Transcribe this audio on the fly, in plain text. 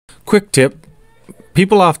Quick tip.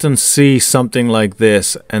 People often see something like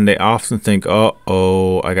this and they often think,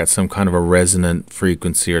 oh, I got some kind of a resonant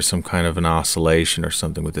frequency or some kind of an oscillation or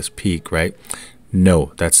something with this peak, right?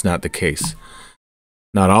 No, that's not the case.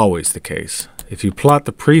 Not always the case. If you plot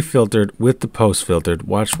the pre-filtered with the post-filtered,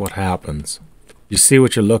 watch what happens. You see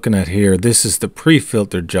what you're looking at here. This is the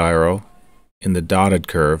pre-filtered gyro in the dotted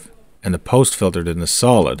curve and the post-filtered in the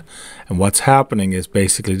solid. And what's happening is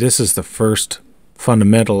basically this is the first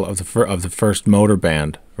fundamental of the first motor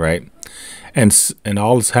band, right? And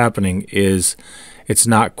all that's happening is it's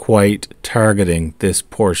not quite targeting this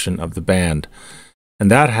portion of the band.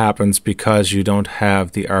 And that happens because you don't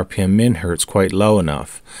have the RPM min hertz quite low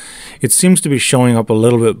enough. It seems to be showing up a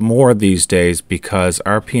little bit more these days because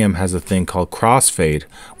RPM has a thing called crossfade,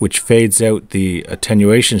 which fades out the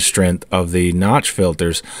attenuation strength of the notch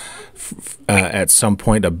filters at some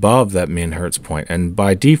point above that min hertz point. And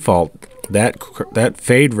by default, that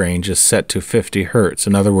fade range is set to 50 hertz.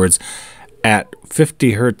 In other words, at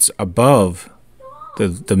 50 hertz above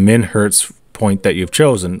the min hertz point that you've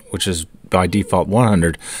chosen, which is by default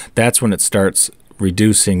 100, that's when it starts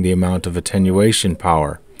reducing the amount of attenuation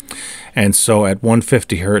power. And so at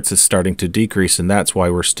 150 hertz it's starting to decrease, and that's why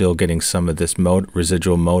we're still getting some of this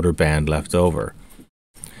residual motor band left over.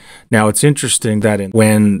 Now it's interesting that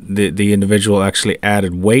when the individual actually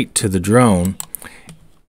added weight to the drone,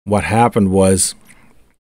 what happened was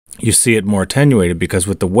you see it more attenuated because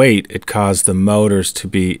with the weight it caused the motors to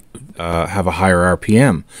be have a higher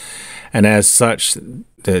RPM, and as such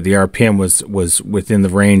the RPM was within the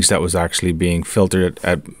range that was actually being filtered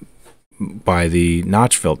by the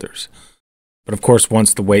notch filters. But of course,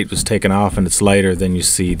 once the weight was taken off and it's lighter, then you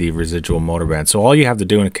see the residual motor band. So all you have to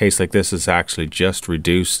do in a case like this is actually just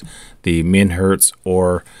reduce the min hertz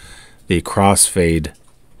or the crossfade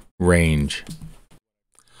range.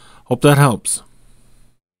 Hope that helps.